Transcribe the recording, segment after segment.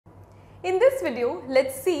In this video,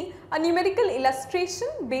 let's see a numerical illustration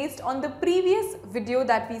based on the previous video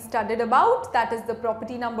that we studied about, that is the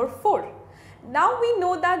property number 4. Now we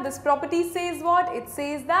know that this property says what? It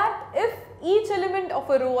says that if each element of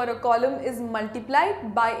a row or a column is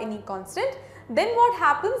multiplied by any constant, then what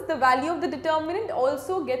happens? The value of the determinant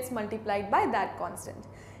also gets multiplied by that constant.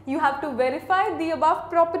 You have to verify the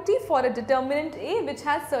above property for a determinant A which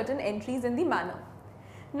has certain entries in the manner.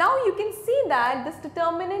 Now you can see that this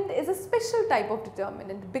determinant is a special type of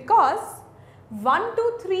determinant because 1,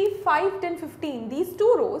 2, 3, 5, 10, 15, these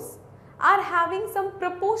two rows are having some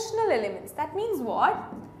proportional elements. That means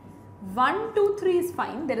what? 1, 2, 3 is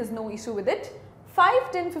fine, there is no issue with it.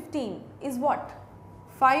 5, 10, 15 is what?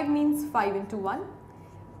 5 means 5 into 1,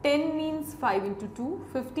 10 means 5 into 2,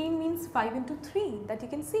 15 means 5 into 3, that you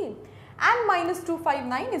can see. And minus 2, 5,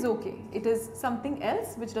 9 is okay. It is something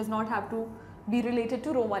else which does not have to be related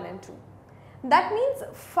to row 1 and 2. That means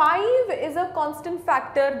 5 is a constant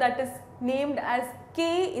factor that is named as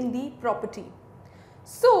k in the property.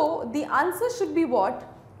 So the answer should be what?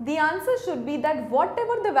 The answer should be that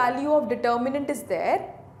whatever the value of determinant is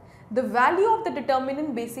there, the value of the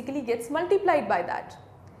determinant basically gets multiplied by that.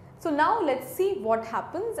 So now let's see what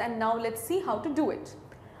happens and now let's see how to do it.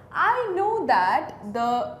 I know that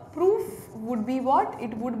the proof would be what?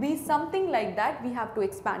 It would be something like that. We have to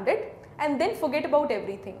expand it and then forget about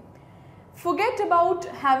everything. Forget about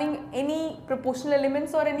having any proportional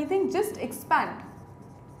elements or anything, just expand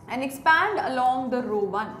and expand along the row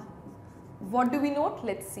 1. What do we note?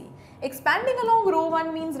 Let's see. Expanding along row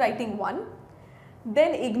 1 means writing 1,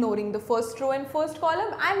 then ignoring the first row and first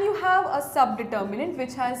column, and you have a subdeterminant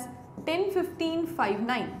which has 10, 15, 5,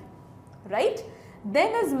 9, right?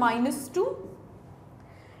 Then is minus 2.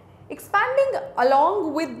 Expanding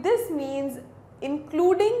along with this means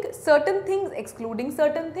including certain things, excluding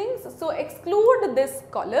certain things. So exclude this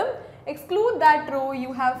column, exclude that row,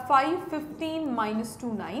 you have 5, 15, minus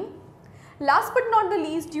 2, 9. Last but not the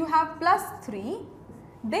least, you have plus 3.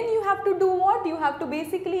 Then you have to do what? You have to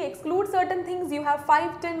basically exclude certain things. You have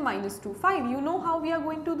 5, 10, minus 2, 5. You know how we are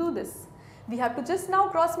going to do this. We have to just now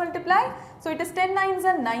cross multiply. So it is 10 nines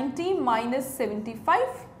are 90 minus 75.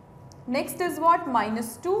 Next is what?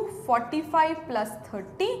 Minus 2, 45 plus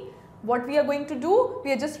 30. What we are going to do?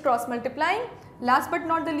 We are just cross multiplying. Last but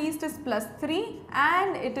not the least is plus 3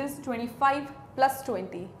 and it is 25 plus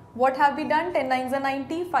 20. What have we done? 10 nines are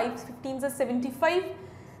 90, 5 15s are 75,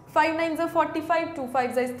 5 nines are 45, 2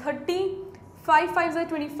 5s is 30, 5 5s are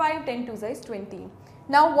 25, 10 2s is 20.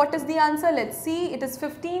 Now what is the answer? Let's see. It is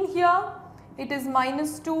 15 here. It is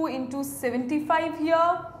minus 2 into 75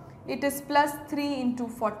 here. It is plus 3 into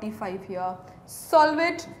 45 here. Solve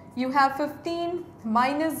it. You have 15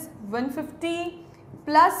 minus 150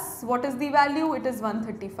 plus what is the value? It is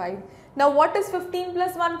 135. Now what is 15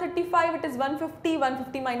 plus 135? It is 150.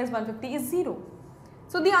 150 minus 150 is 0.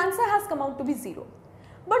 So the answer has come out to be 0.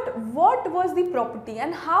 But what was the property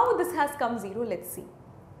and how this has come 0? Let's see.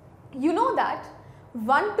 You know that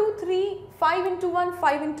 1, 2, 3, 5 into 1,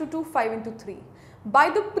 5 into 2, 5 into 3. By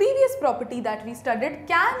the previous property that we studied,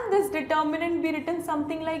 can this determinant be written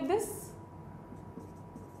something like this?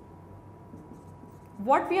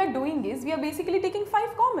 What we are doing is, we are basically taking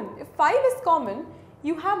 5 common. If 5 is common,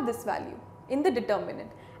 you have this value in the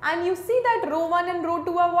determinant. And you see that row 1 and row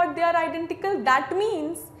 2 are what? They are identical. That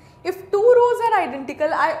means, if 2 rows are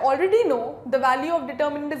identical, I already know the value of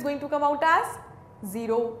determinant is going to come out as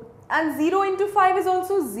 0. And 0 into 5 is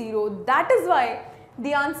also 0. That is why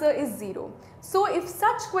the answer is 0. So if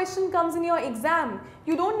such question comes in your exam,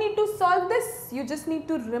 you don't need to solve this. You just need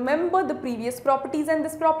to remember the previous properties and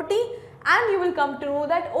this property, and you will come to know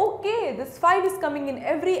that okay, this 5 is coming in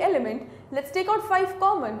every element. Let's take out 5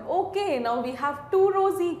 common. Okay, now we have 2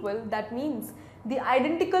 rows equal. That means the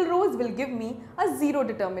identical rows will give me a 0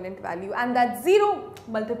 determinant value, and that 0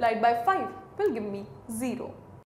 multiplied by 5 will give me 0.